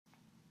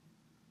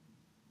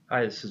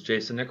Hi, this is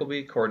Jason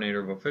Nickleby, Coordinator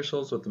of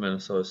Officials with the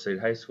Minnesota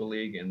State High School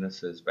League, and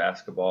this is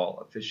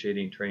basketball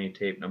officiating training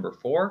tape number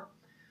 4.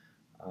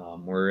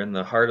 We're in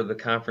the heart of the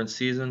conference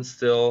season,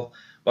 still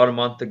about a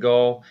month to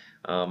go.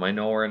 I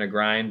know we're in a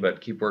grind,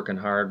 but keep working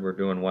hard. We're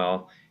doing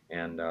well,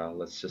 and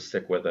let's just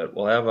stick with it.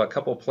 We'll have a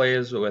couple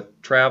plays with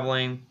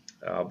traveling,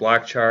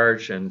 block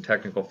charge, and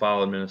technical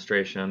foul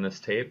administration on this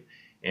tape.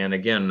 And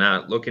again,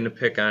 not looking to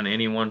pick on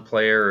any one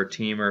player or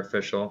team or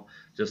official,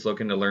 just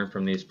looking to learn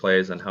from these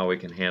plays and how we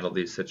can handle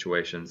these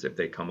situations if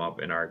they come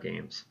up in our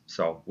games.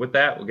 So with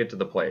that, we'll get to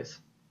the plays.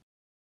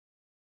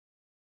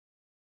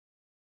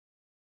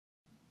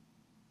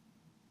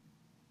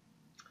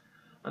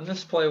 On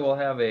this play, we'll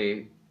have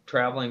a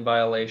traveling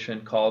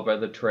violation called by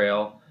the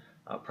trail,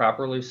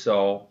 properly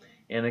so.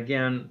 And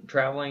again,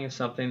 traveling is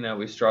something that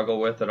we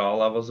struggle with at all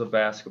levels of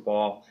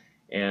basketball,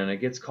 and it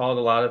gets called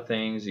a lot of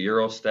things: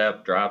 Euro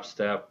step, drop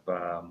step,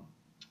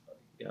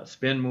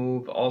 spin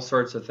move, all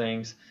sorts of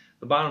things.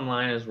 The bottom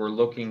line is we're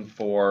looking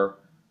for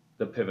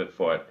the pivot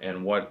foot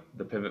and what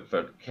the pivot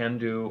foot can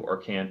do or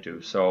can't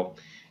do. So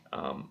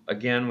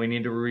again, we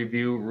need to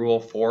review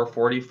Rule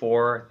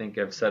 444. I think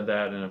I've said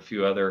that in a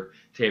few other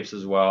tapes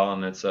as well,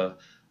 and it's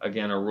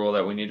again a rule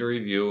that we need to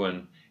review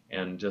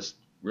and just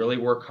really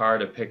work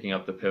hard at picking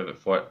up the pivot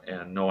foot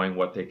and knowing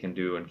what they can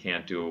do and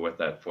can't do with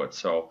that foot.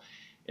 So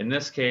in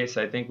this case,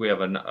 I think we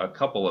have a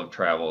couple of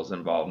travels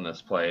involved in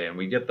this play, and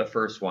we get the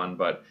first one,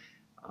 but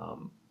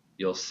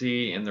you'll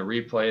see in the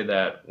replay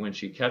that when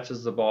she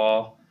catches the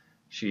ball,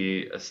 she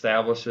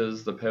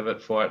establishes the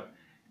pivot foot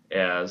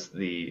as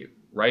the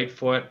right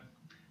foot,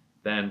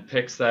 then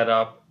picks that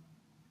up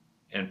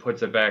and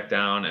puts it back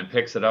down and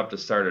picks it up to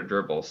start a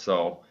dribble.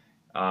 So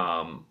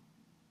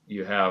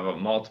you have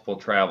multiple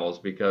travels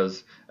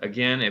because,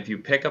 again, if you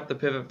pick up the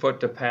pivot foot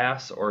to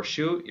pass or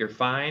shoot, you're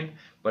fine.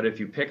 But if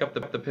you pick up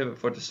the pivot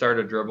foot to start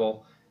a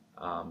dribble,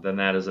 then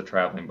that is a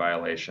traveling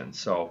violation.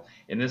 So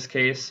in this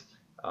case,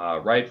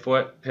 right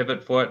foot,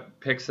 pivot foot,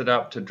 picks it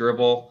up to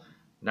dribble,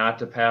 not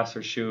to pass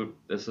or shoot.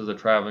 This is a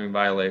traveling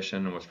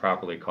violation and was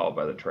properly called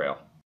by the trail.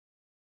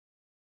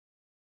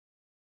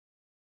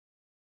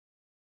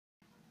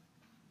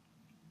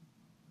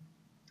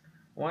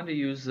 I wanted to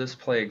use this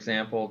play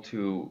example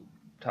to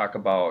talk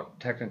about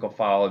technical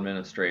foul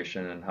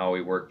administration and how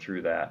we work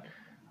through that.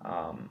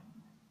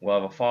 We'll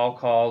have a foul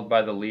called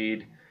by the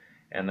lead,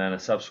 and then a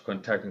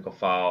subsequent technical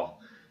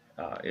foul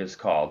is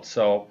called.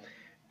 So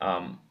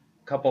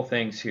couple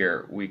things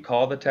here. We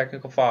call the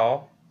technical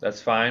foul.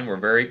 That's fine. We're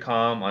very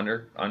calm,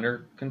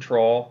 under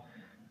control.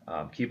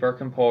 Keep our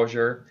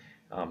composure.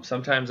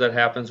 Sometimes that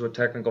happens with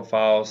technical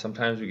fouls.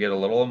 Sometimes we get a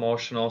little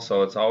emotional,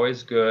 so it's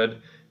always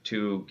good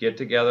to get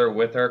together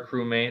with our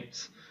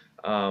crewmates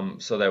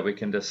so that we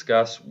can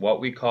discuss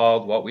what we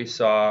called, what we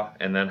saw,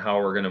 and then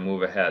how we're going to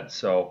move ahead.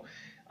 So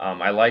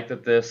I like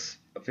that this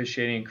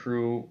officiating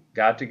crew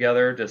got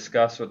together,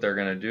 discussed what they're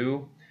going to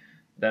do.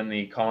 Then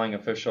the calling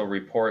official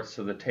reports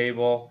to the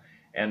table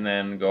and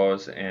then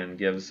goes and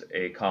gives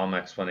a calm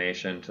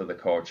explanation to the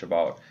coach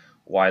about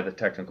why the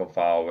technical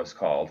foul was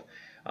called.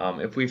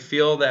 If we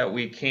feel that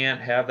we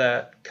can't have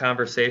that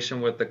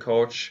conversation with the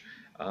coach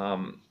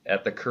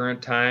at the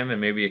current time and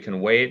maybe it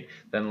can wait,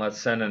 then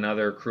let's send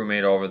another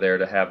crewmate over there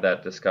to have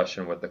that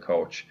discussion with the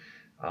coach.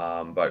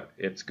 But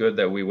it's good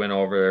that we went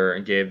over there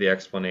and gave the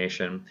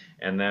explanation.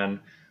 And then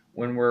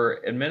when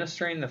we're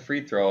administering the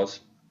free throws,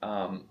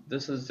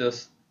 this is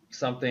just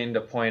something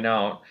to point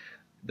out.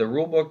 The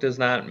rule book does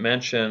not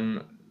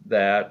mention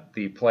that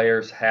the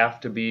players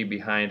have to be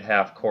behind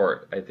half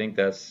court. I think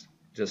that's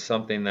just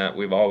something that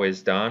we've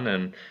always done,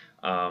 and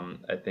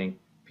I think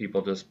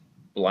people just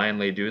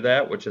blindly do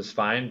that, which is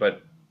fine.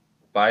 But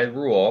by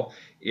rule,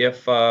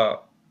 if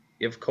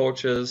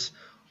coaches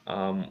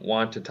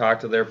want to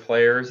talk to their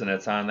players and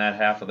it's on that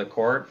half of the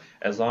court,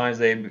 as long as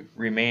they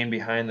remain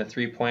behind the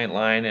three-point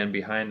line and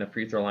behind the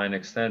free throw line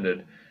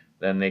extended,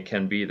 then they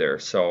can be there.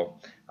 So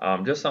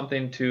just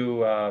something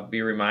to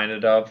be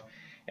reminded of.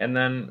 And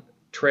then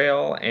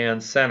trail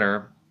and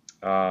center,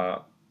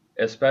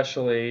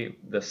 especially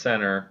the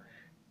center,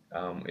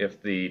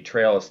 if the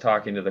trail is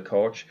talking to the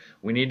coach,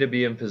 we need to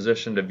be in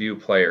position to view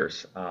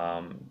players.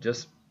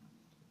 Just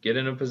get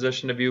in a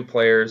position to view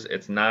players.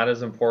 It's not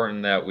as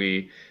important that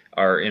we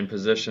are in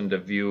position to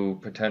view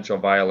potential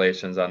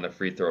violations on the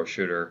free throw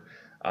shooter.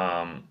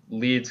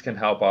 Leads can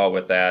help out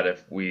with that.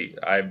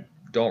 I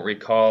don't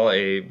recall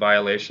a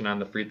violation on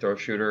the free throw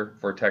shooter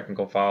for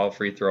technical foul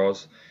free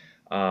throws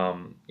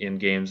in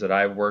games that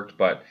I've worked,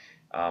 but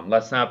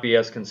let's not be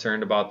as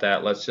concerned about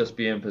that. Let's just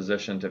be in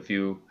position to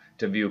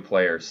view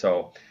players.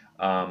 So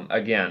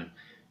again,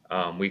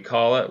 we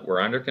call it,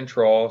 we're under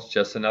control, it's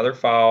just another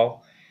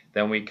foul.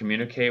 Then we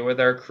communicate with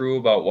our crew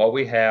about what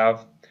we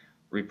have,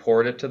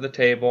 report it to the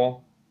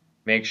table,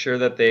 make sure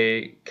that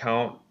they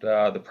count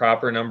the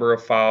proper number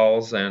of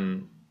fouls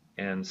and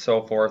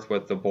so forth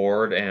with the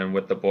board and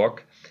with the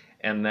book,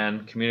 and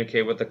then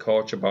communicate with the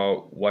coach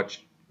about what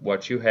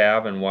what you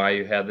have and why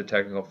you had the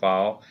technical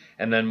foul,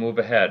 and then move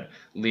ahead.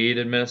 Lead,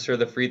 administer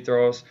the free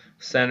throws.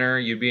 Center,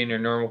 you'd be in your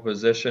normal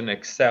position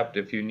except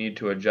if you need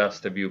to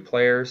adjust to view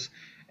players.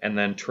 And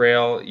then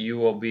trail, you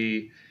will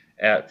be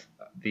at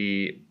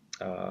the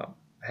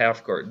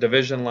half court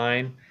division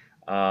line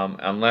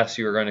unless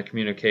you're going to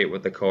communicate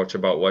with the coach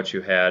about what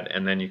you had,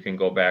 and then you can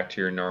go back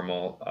to your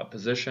normal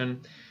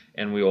position,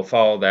 and we will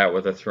follow that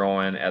with a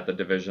throw-in at the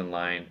division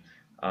line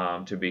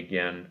to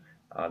begin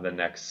the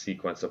next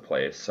sequence of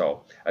plays.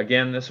 So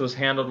again, this was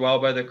handled well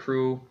by the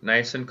crew,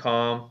 nice and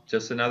calm,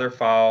 just another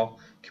foul.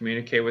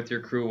 Communicate with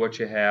your crew what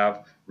you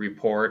have,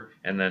 report,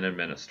 and then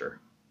administer.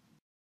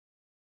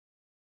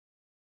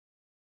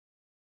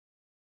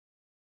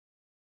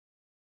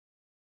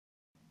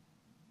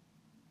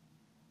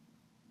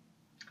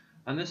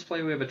 On this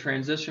play, we have a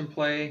transition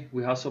play.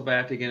 We hustle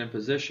back to get in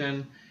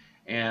position,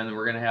 and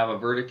we're going to have a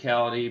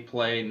verticality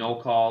play, no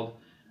called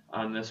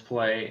on this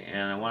play.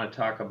 And I want to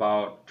talk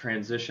about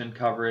transition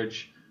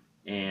coverage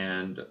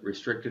and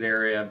restricted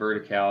area,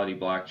 verticality,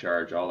 block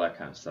charge, all that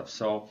kind of stuff.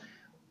 So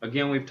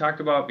again, we've talked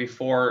about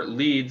before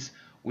leads.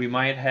 We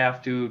might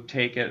have to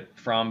take it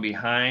from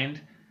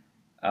behind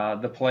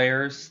the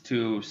players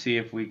to see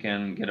if we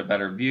can get a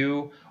better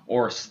view,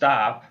 or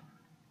stop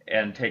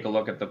and take a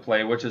look at the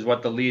play, which is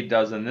what the lead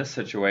does in this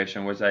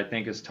situation, which I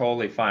think is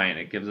totally fine.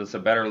 It gives us a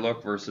better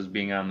look versus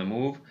being on the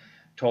move.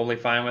 Totally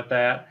fine with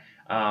that.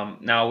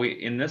 Now,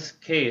 in this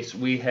case,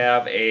 we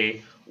have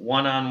a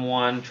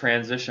one-on-one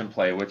transition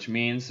play, which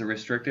means the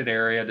restricted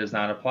area does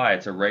not apply.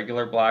 It's a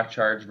regular block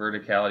charge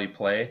verticality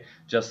play,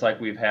 just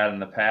like we've had in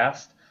the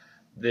past.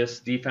 This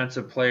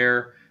defensive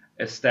player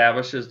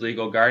establishes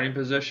legal guarding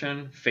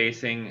position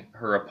facing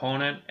her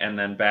opponent and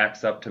then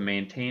backs up to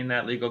maintain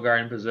that legal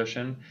guarding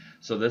position.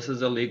 So this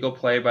is a legal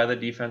play by the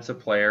defensive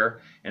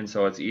player, and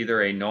so it's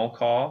either a no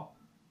call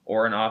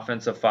or an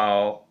offensive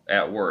foul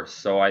at worst.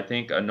 So I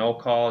think a no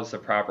call is the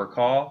proper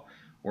call.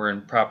 We're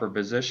in proper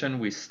position.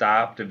 We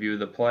stop to view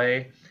the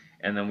play,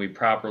 and then we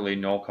properly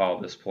no call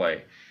this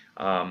play.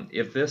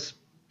 If this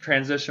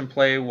transition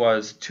play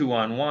was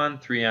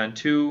 2-on-1,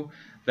 3-on-2,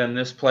 then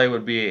this play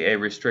would be a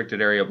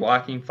restricted area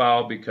blocking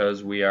foul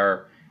because we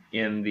are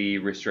in the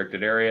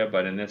restricted area,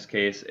 but in this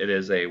case it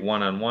is a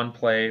one-on-one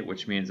play,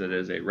 which means it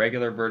is a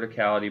regular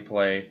verticality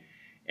play,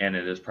 and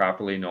it is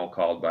properly no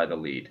called by the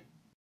lead.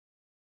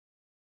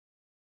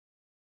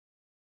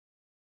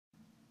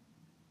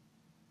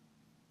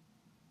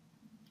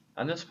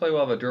 On this play, we'll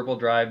have a dribble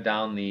drive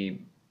down the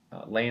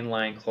lane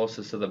line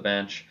closest to the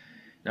bench.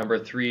 Number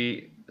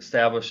 3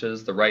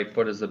 establishes the right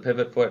foot as the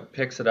pivot foot,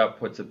 picks it up,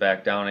 puts it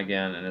back down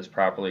again, and is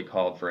properly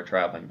called for a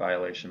traveling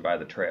violation by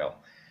the trail.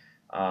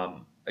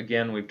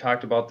 Again, we've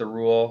talked about the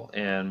rule,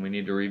 and we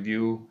need to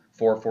review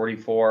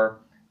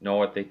 444, know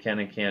what they can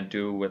and can't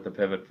do with the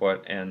pivot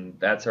foot, and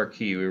that's our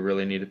key. We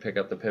really need to pick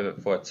up the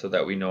pivot foot so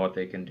that we know what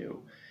they can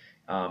do.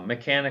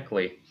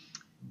 Mechanically,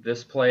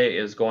 this play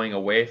is going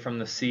away from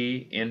the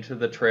C into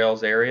the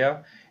trails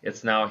area.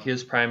 It's now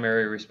his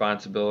primary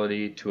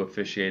responsibility to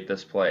officiate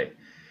this play.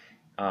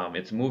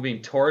 It's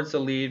moving towards the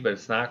lead, but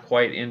it's not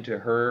quite into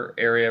her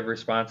area of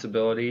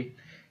responsibility,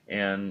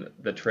 and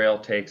the trail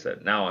takes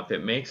it. Now, if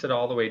it makes it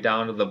all the way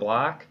down to the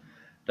block,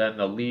 then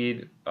the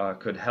lead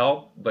could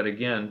help, but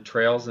again,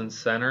 trails and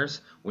centers,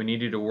 we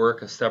need you to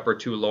work a step or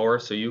two lower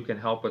so you can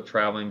help with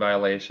traveling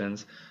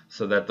violations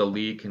so that the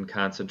lead can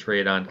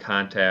concentrate on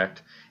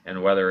contact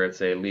and whether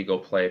it's a legal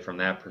play from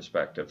that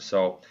perspective.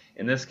 So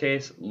in this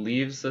case,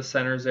 leaves the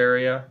centers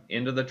area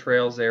into the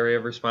trails area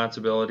of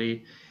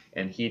responsibility,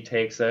 and he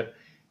takes it.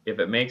 If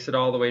it makes it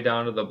all the way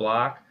down to the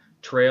block,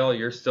 trail,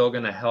 you're still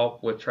going to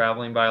help with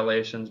traveling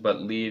violations,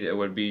 but lead, it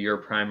would be your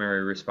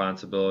primary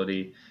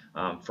responsibility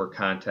for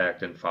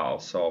contact and foul.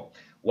 So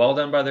well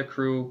done by the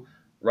crew.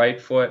 Right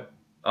foot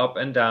up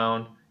and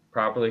down,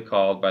 properly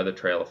called by the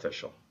trail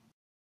official.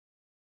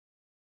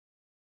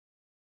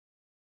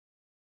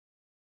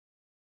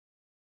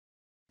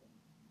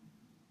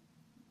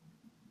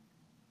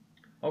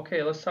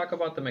 Okay, let's talk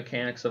about the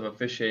mechanics of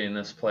officiating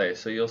this play.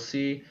 So you'll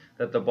see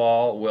that the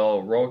ball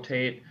will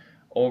rotate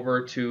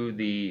over to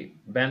the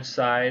bench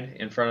side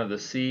in front of the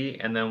C,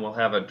 and then we'll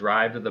have a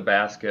drive to the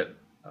basket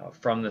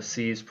from the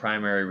C's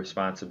primary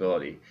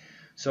responsibility.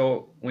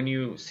 So when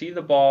you see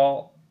the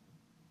ball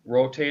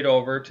rotate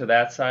over to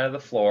that side of the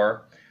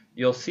floor,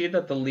 you'll see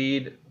that the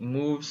lead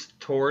moves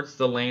towards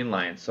the lane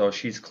line. So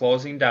she's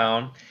closing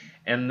down,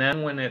 and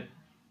then when it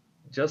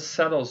just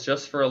settles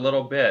just for a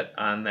little bit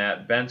on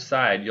that bench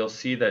side, you'll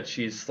see that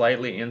she's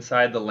slightly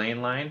inside the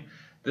lane line.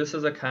 This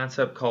is a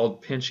concept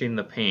called pinching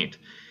the paint.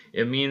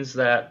 It means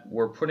that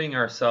we're putting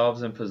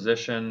ourselves in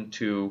position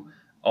to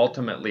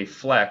ultimately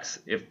flex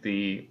if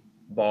the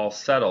ball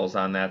settles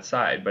on that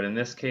side. But in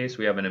this case,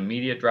 we have an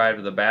immediate drive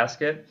to the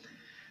basket.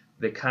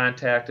 The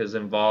contact is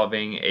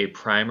involving a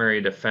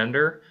primary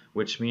defender,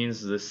 which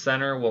means the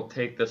center will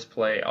take this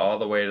play all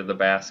the way to the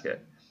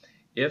basket.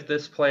 If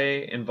this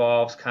play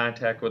involves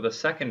contact with a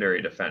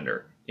secondary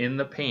defender in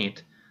the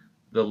paint,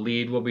 the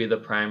lead will be the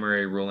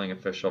primary ruling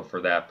official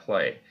for that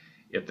play.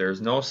 If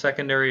there's no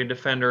secondary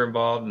defender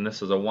involved, and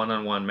this is a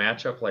one-on-one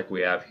matchup like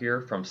we have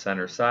here from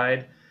center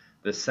side,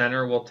 the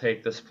center will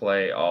take this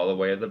play all the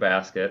way to the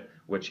basket,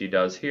 which he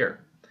does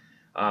here.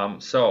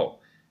 So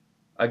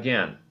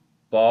again,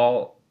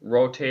 ball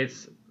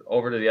rotates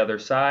over to the other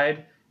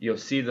side. You'll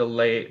see the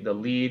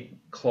lead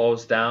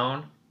close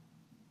down,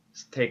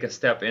 take a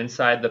step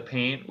inside the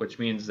paint, which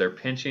means they're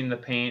pinching the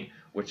paint,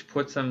 which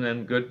puts them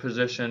in good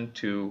position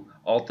to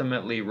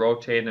ultimately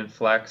rotate and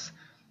flex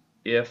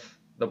if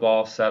the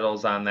ball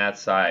settles on that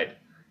side.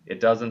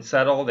 It doesn't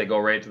settle, they go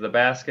right to the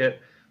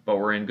basket, but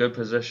we're in good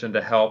position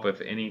to help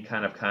if any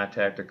kind of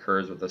contact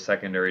occurs with a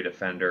secondary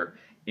defender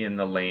in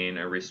the lane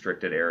or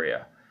restricted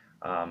area.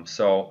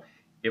 So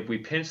if we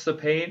pinch the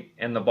paint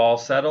and the ball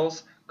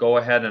settles, go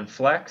ahead and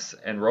flex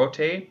and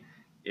rotate.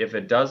 If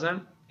it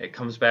doesn't, it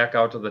comes back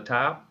out to the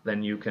top,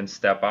 then you can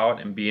step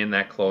out and be in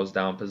that closed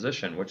down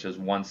position, which is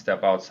one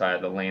step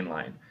outside the lane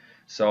line.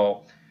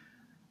 So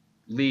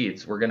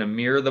leads, we're going to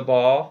mirror the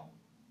ball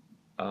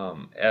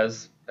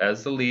as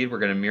the lead. We're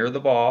going to mirror the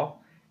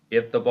ball.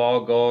 If the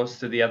ball goes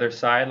to the other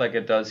side like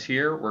it does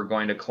here, we're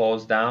going to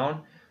close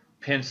down,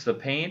 pinch the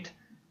paint,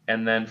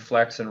 and then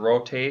flex and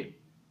rotate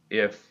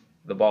if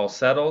the ball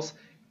settles.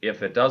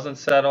 If it doesn't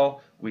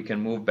settle, we can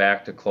move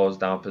back to close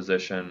down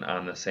position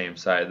on the same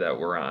side that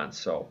we're on.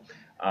 So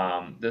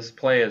this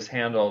play is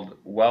handled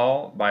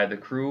well by the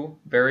crew,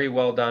 very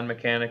well done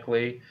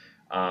mechanically.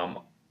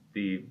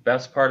 The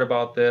best part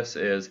about this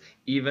is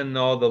even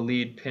though the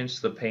lead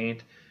pinched the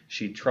paint,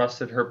 she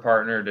trusted her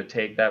partner to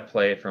take that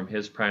play from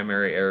his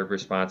primary area of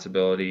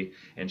responsibility,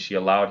 and she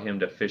allowed him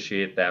to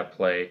officiate that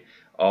play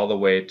all the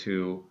way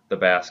to the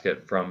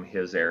basket from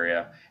his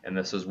area. And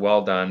this is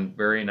well done,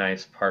 very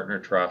nice partner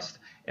trust,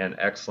 and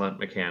excellent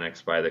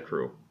mechanics by the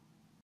crew.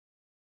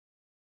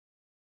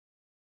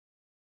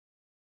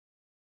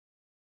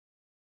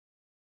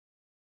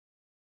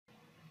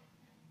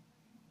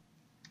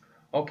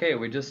 Okay,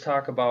 we just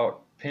talked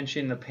about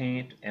pinching the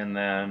paint and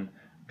then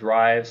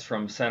drives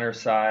from center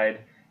side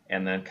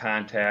and then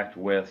contact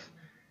with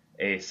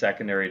a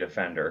secondary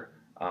defender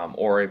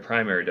or a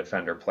primary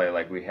defender play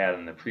like we had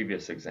in the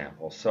previous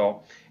example.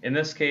 So in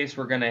this case,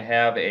 we're going to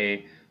have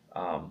a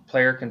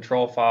player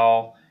control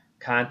foul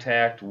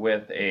contact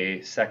with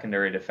a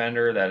secondary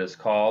defender that is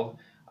called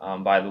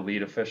by the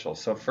lead official.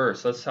 So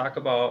first, let's talk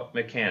about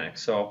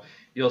mechanics. So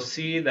you'll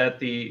see that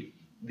the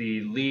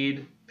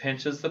lead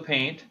pinches the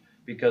paint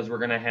because we're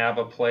going to have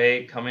a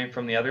play coming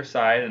from the other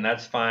side, and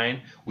that's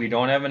fine. We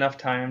don't have enough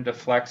time to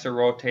flex or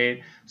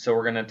rotate, so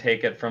we're going to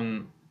take it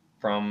from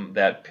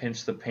that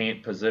pinch the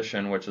paint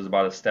position, which is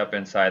about a step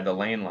inside the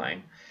lane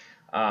line.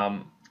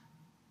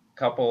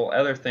 Couple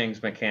other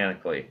things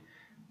mechanically.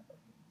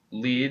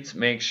 Leads,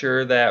 make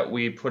sure that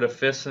we put a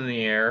fist in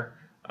the air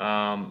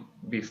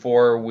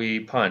before we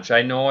punch.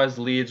 I know as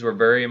leads we're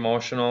very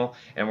emotional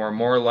and we're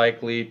more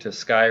likely to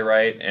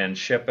skywrite and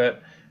ship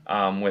it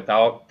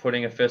without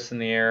putting a fist in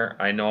the air.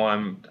 I know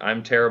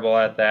I'm terrible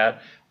at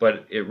that,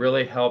 but it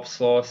really helps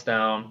slow us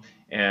down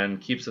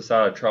and keeps us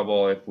out of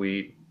trouble if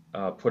we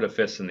put a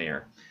fist in the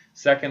air.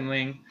 Second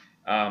thing,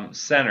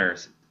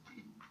 centers.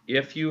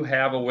 If you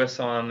have a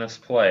whistle on this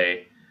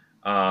play,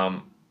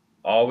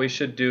 all we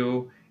should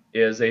do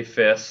is a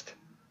fist,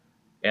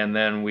 and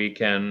then we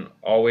can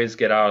always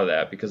get out of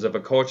that. Because if a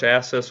coach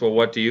asks us, well,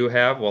 what do you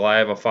have? Well, I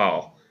have a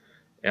foul.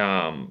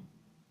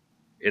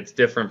 It's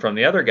different from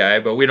the other guy,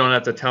 but we don't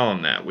have to tell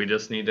him that. We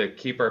just need to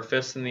keep our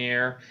fists in the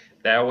air.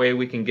 That way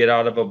we can get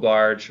out of a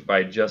barge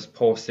by just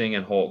posting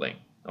and holding.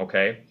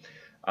 Okay?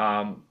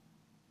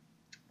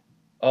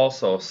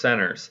 Also,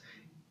 centers.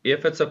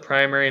 If it's a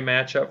primary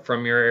matchup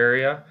from your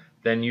area,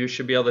 then you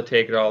should be able to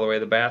take it all the way to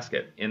the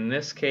basket. In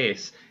this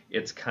case,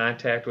 it's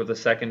contact with a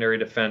secondary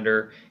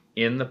defender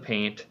in the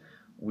paint.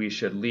 We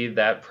should leave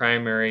that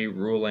primary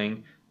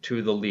ruling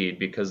to the lead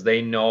because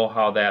they know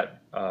how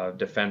that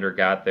defender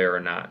got there or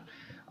not.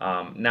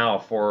 Now,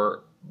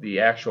 for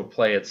the actual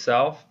play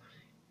itself,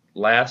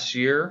 last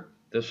year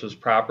this was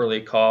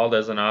properly called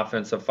as an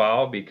offensive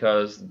foul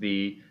because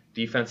the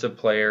defensive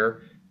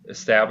player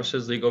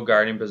establishes legal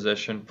guarding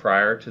position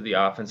prior to the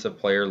offensive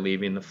player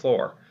leaving the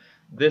floor.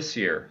 This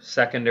year,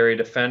 secondary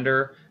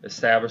defender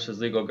establishes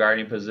legal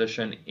guarding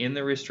position in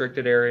the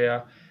restricted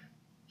area.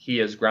 He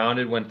is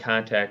grounded when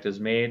contact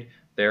is made.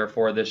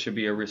 Therefore, this should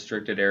be a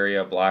restricted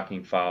area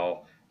blocking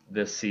foul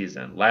this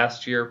season.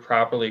 Last year,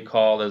 properly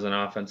called as an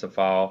offensive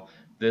foul.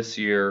 This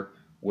year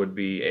would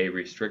be a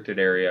restricted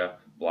area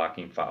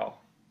blocking foul.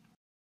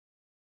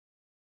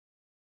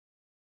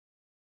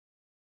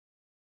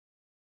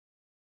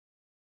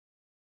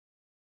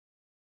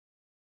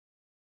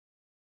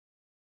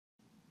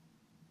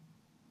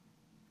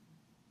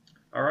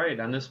 All right,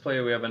 on this play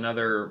we have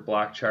another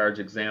block charge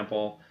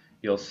example.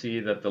 You'll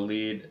see that the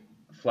lead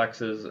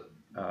flexes,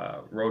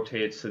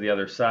 rotates to the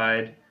other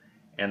side,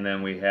 and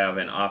then we have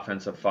an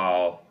offensive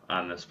foul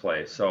on this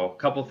play. So a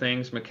couple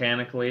things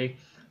mechanically.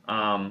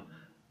 I'm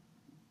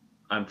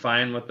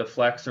fine with the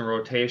flex and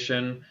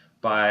rotation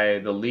by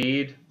the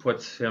lead,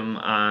 puts him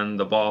on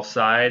the ball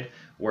side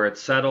where it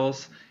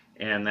settles,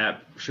 and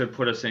that should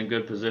put us in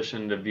good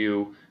position to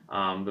view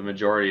the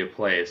majority of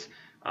plays.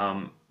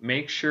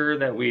 Make sure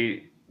that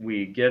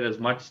we get as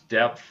much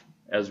depth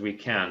as we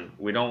can.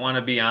 We don't want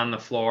to be on the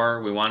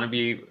floor. We want to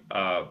be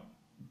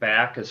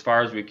back as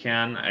far as we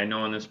can. I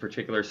know in this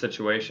particular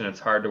situation it's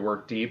hard to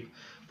work deep,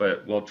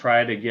 but we'll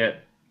try to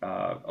get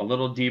a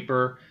little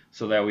deeper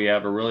so that we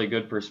have a really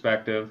good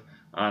perspective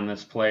on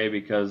this play,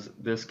 because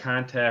this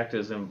contact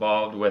is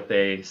involved with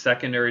a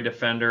secondary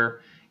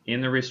defender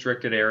in the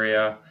restricted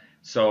area.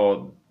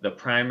 So the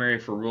primary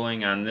for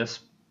ruling on this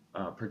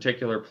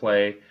particular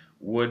play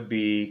would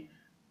be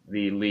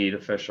the lead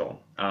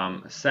official.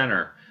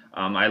 Center.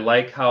 I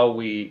like how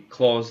we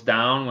close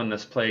down when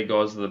this play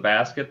goes to the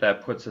basket.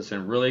 That puts us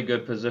in really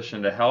good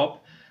position to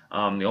help.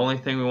 The only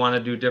thing we want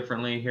to do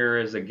differently here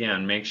is,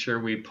 again, make sure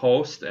we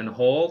post and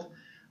hold.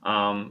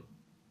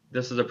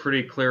 This is a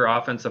pretty clear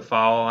offensive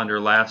foul under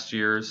last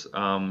year's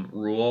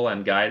rule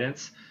and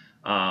guidance.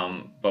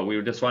 But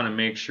we just want to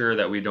make sure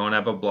that we don't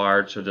have a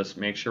blarge, so just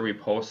make sure we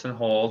post and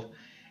hold.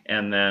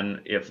 And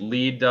then if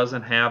lead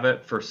doesn't have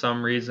it for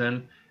some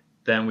reason,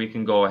 then we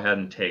can go ahead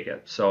and take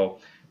it. So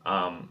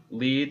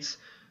leads,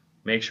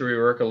 make sure we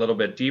work a little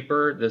bit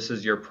deeper. This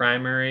is your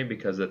primary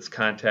because it's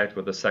contact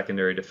with a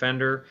secondary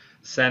defender.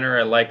 Center,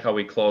 I like how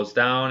we close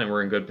down and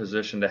we're in good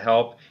position to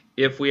help.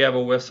 If we have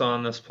a whistle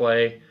on this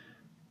play,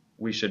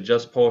 we should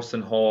just post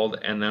and hold,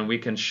 and then we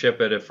can ship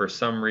it if for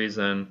some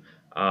reason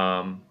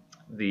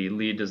the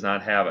lead does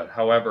not have it.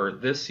 However,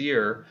 this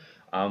year,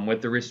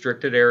 with the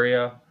restricted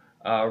area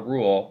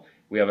rule,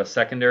 we have a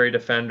secondary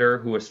defender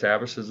who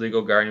establishes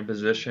legal guardian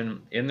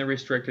position in the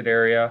restricted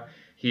area.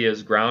 He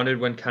is grounded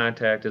when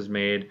contact is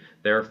made.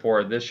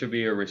 Therefore, this should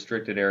be a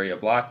restricted area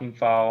blocking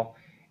foul,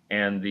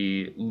 and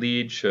the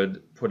lead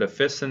should put a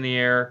fist in the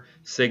air,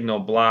 signal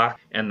block,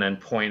 and then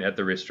point at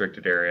the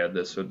restricted area.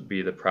 This would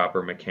be the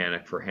proper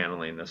mechanic for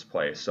handling this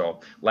play.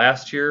 So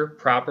last year,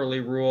 properly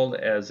ruled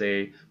as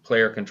a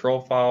player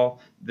control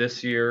foul.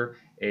 This year,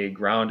 a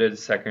grounded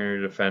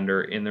secondary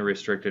defender in the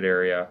restricted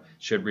area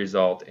should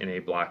result in a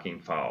blocking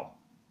foul.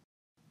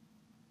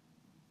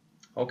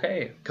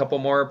 Okay, a couple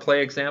more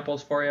play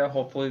examples for you.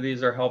 Hopefully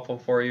these are helpful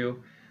for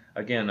you.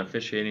 Again,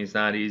 officiating is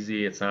not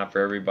easy. It's not for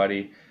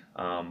everybody.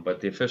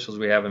 But the officials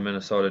we have in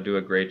Minnesota do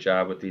a great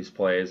job with these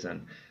plays,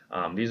 and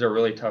these are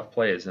really tough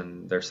plays,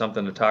 and there's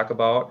something to talk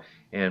about,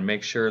 and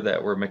make sure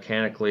that we're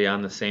mechanically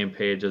on the same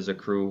page as a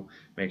crew.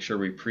 Make sure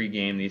we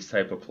pregame these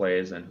type of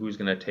plays and who's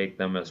going to take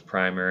them as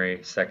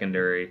primary,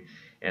 secondary,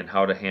 and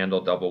how to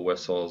handle double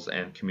whistles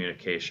and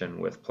communication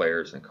with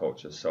players and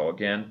coaches. So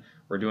again,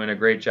 we're doing a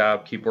great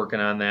job. Keep working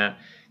on that.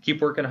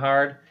 Keep working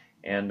hard,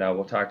 and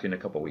we'll talk to you in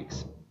a couple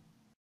weeks.